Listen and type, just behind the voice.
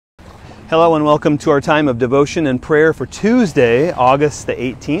Hello and welcome to our time of devotion and prayer for Tuesday, August the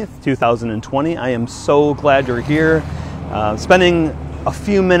 18th, 2020. I am so glad you're here, spending a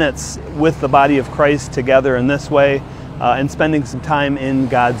few minutes with the body of Christ together in this way, and spending some time in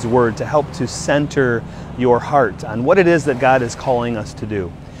God's Word to help to center your heart on what it is that God is calling us to do.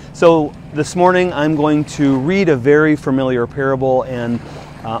 So this morning I'm going to read a very familiar parable, and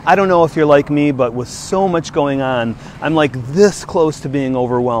I don't know if you're like me, but with so much going on, I'm like this close to being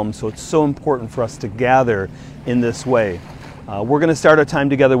overwhelmed. So it's so important for us to gather in this way. We're going to start our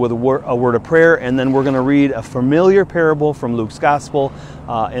time together with a word of prayer, and then we're going to read a familiar parable from Luke's Gospel,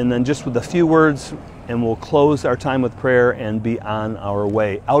 and then just with a few words, and we'll close our time with prayer and be on our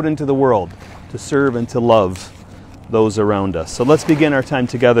way out into the world to serve and to love those around us. So let's begin our time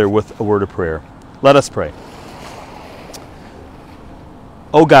together with a word of prayer. Let us pray.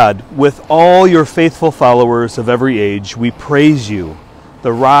 O God, with all your faithful followers of every age, we praise you,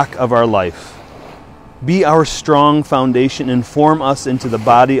 the rock of our life. Be our strong foundation and form us into the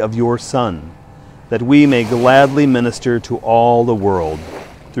body of your Son, that we may gladly minister to all the world,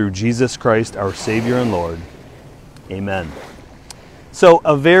 through Jesus Christ, our Savior and Lord. Amen. So,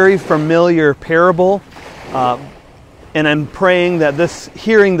 a very familiar parable, and I'm praying that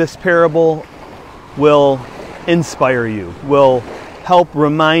hearing this parable will inspire you, will help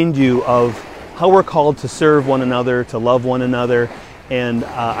remind you of how we're called to serve one another, to love one another. And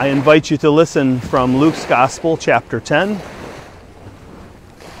I invite you to listen from Luke's Gospel, chapter 10.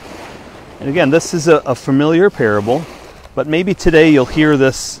 And again, this is a familiar parable, but maybe today you'll hear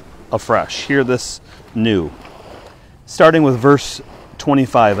this afresh, hear this new. Starting with verse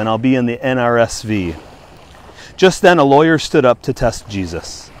 25, and I'll be in the NRSV. Just then a lawyer stood up to test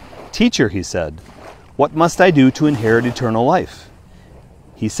Jesus. "Teacher," he said, "what must I do to inherit eternal life?"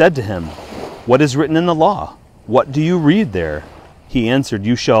 He said to him, "What is written in the law? What do you read there?" He answered,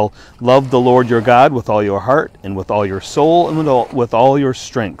 "You shall love the Lord your God with all your heart, and with all your soul, and with all your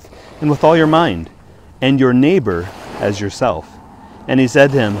strength, and with all your mind, and your neighbor as yourself." And he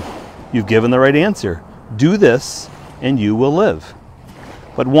said to him, "You've given the right answer. Do this, and you will live."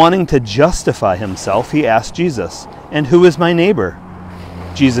 But wanting to justify himself, he asked Jesus, "And who is my neighbor?"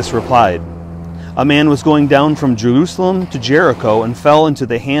 Jesus replied, "A man was going down from Jerusalem to Jericho and fell into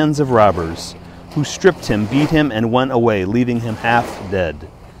the hands of robbers, who stripped him, beat him, and went away, leaving him half dead.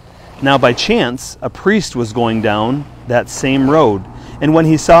 Now by chance a priest was going down that same road, and when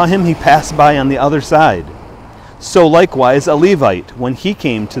he saw him, he passed by on the other side. So likewise a Levite, when he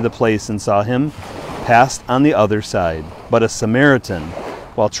came to the place and saw him, passed on the other side. But a Samaritan,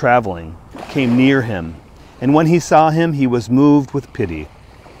 while traveling, came near him, and when he saw him, he was moved with pity.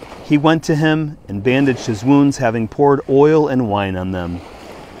 He went to him and bandaged his wounds, having poured oil and wine on them.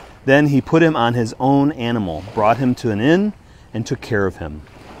 Then he put him on his own animal, brought him to an inn, and took care of him.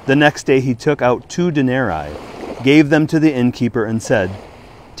 The next day he took out 2 denarii, gave them to the innkeeper, and said,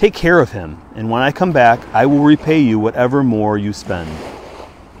 'Take care of him, and when I come back, I will repay you whatever more you spend.'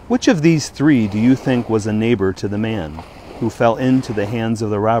 Which of these 3 do you think was a neighbor to the man who fell into the hands of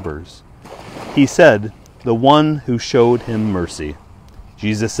the robbers?" He said, "The one who showed him mercy."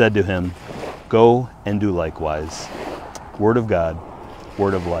 Jesus said to him, "Go and do likewise." Word of God,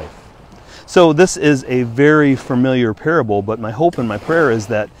 word of life. So this is a very familiar parable, but my hope and my prayer is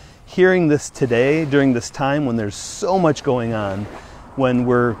that hearing this today, during this time when there's so much going on, when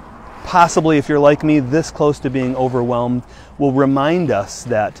we're possibly, if you're like me, this close to being overwhelmed, will remind us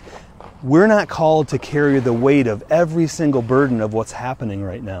that we're not called to carry the weight of every single burden of what's happening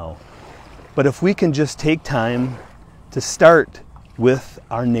right now. But if we can just take time to start with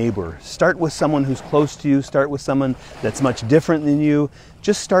our neighbor, start with someone who's close to you, start with someone that's much different than you,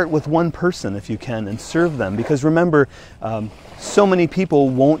 just start with one person if you can and serve them. Because remember, so many people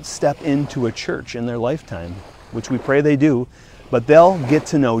won't step into a church in their lifetime, which we pray they do, but they'll get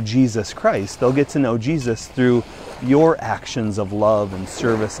to know Jesus Christ. They'll get to know Jesus through your actions of love and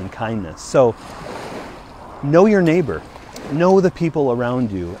service and kindness. So know your neighbor, know the people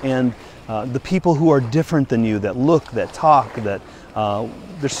around you, and the people who are different than you, that look, that talk, that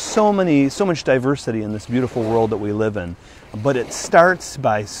there's so much diversity in this beautiful world that we live in. But it starts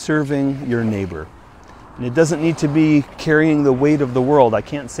by serving your neighbor. And it doesn't need to be carrying the weight of the world. I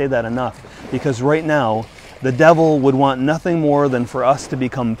can't say that enough. Because right now, the devil would want nothing more than for us to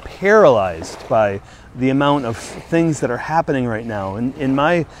become paralyzed by the amount of things that are happening right now. And in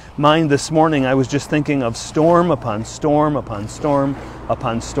my mind this morning, I was just thinking of storm upon storm upon storm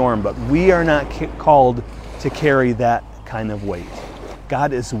upon storm. But we are not called to carry that kind of weight.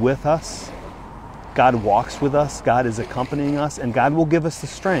 God is with us. God walks with us. God is accompanying us. And God will give us the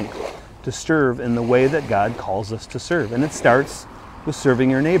strength to serve in the way that God calls us to serve. And it starts with serving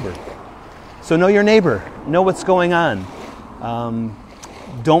your neighbor. So know your neighbor. Know what's going on.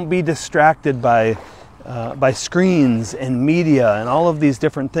 Don't be distracted by screens and media and all of these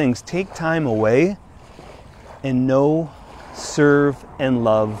different things. Take time away and know, serve, and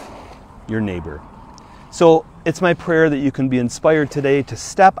love your neighbor. So it's my prayer that you can be inspired today to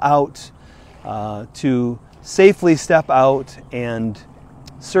step out, to safely step out and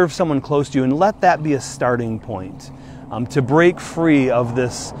serve someone close to you, and let that be a starting point. To break free of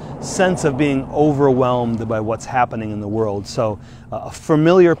this sense of being overwhelmed by what's happening in the world. So a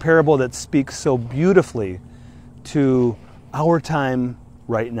familiar parable that speaks so beautifully to our time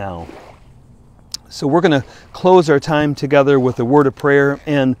right now. So we're going to close our time together with a word of prayer.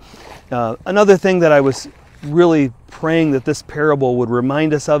 And another thing that I was really praying that this parable would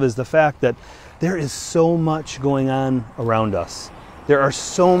remind us of is the fact that there is so much going on around us. There are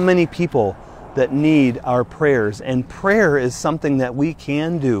so many people that need our prayers, and prayer is something that we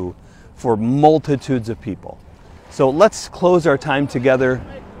can do for multitudes of people. So let's close our time together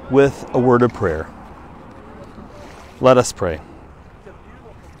with a word of prayer. Let us pray.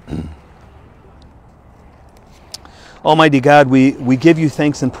 Almighty God, we give you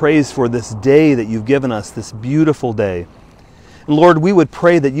thanks and praise for this day that you've given us, this beautiful day. And Lord, we would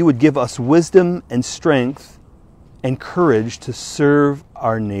pray that you would give us wisdom and strength and courage to serve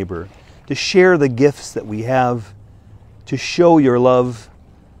our neighbor, to share the gifts that we have, to show your love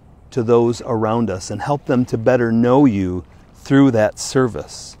to those around us and help them to better know you through that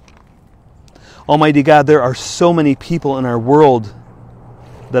service. Almighty God, there are so many people in our world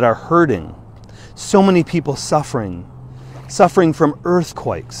that are hurting, so many people suffering from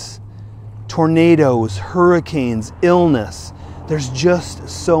earthquakes, tornadoes, hurricanes, illness. There's just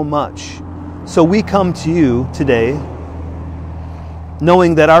so much. So we come to you today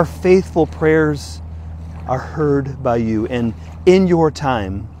knowing that our faithful prayers are heard by you, and in your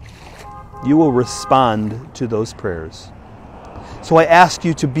time, you will respond to those prayers. So I ask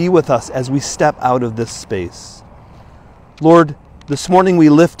you to be with us as we step out of this space. Lord, this morning we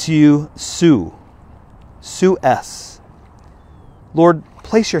lift to you Sue S. Lord,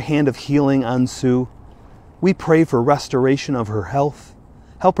 place your hand of healing on Sue. We pray for restoration of her health.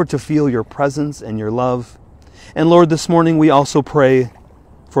 Help her to feel your presence and your love. And Lord, this morning we also pray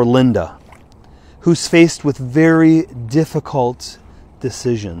for Linda, who's faced with very difficult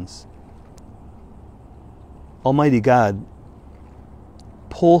decisions. Almighty God,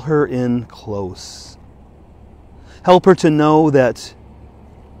 pull her in close. Help her to know that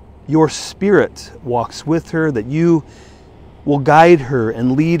your Spirit walks with her, that you will guide her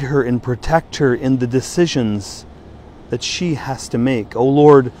and lead her and protect her in the decisions that she has to make. O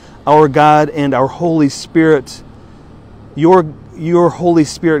Lord, our God and our Holy Spirit, your Holy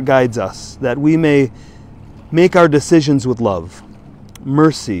Spirit guides us, that we may make our decisions with love,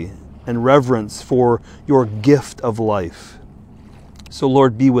 mercy, and reverence for your gift of life. So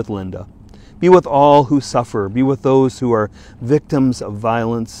Lord, be with Linda. Be with all who suffer. Be with those who are victims of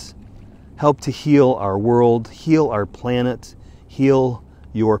violence. Help to heal our world, heal our planet, heal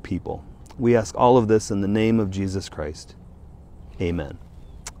your people. We ask all of this in the name of Jesus Christ. Amen.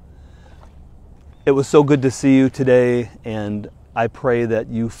 It was so good to see you today, and I pray that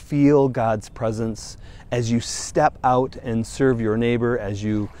you feel God's presence as you step out and serve your neighbor, as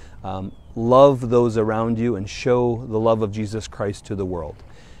you love those around you and show the love of Jesus Christ to the world.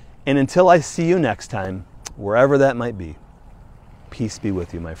 And until I see you next time, wherever that might be, peace be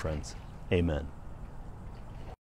with you, my friends. Amen.